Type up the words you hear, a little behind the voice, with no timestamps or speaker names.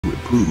to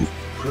improve,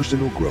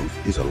 personal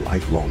growth is a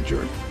lifelong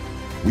journey.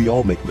 We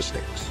all make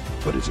mistakes,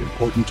 but it's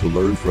important to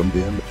learn from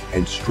them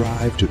and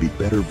strive to be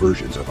better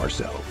versions of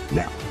ourselves.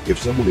 Now, if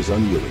someone is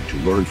unwilling to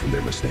learn from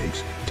their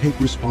mistakes, take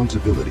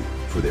responsibility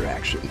for their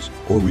actions,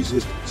 or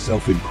resist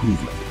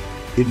self-improvement,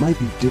 it might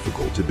be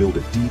difficult to build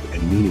a deep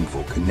and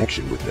meaningful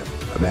connection with them.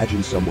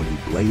 Imagine someone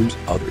who blames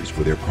others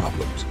for their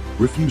problems,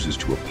 refuses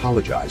to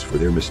apologize for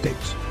their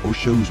mistakes, or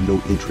shows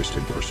no interest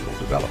in personal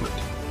development.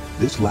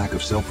 This lack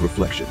of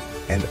self-reflection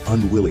and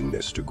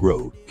unwillingness to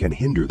grow can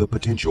hinder the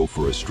potential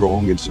for a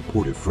strong and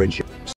supportive friendship.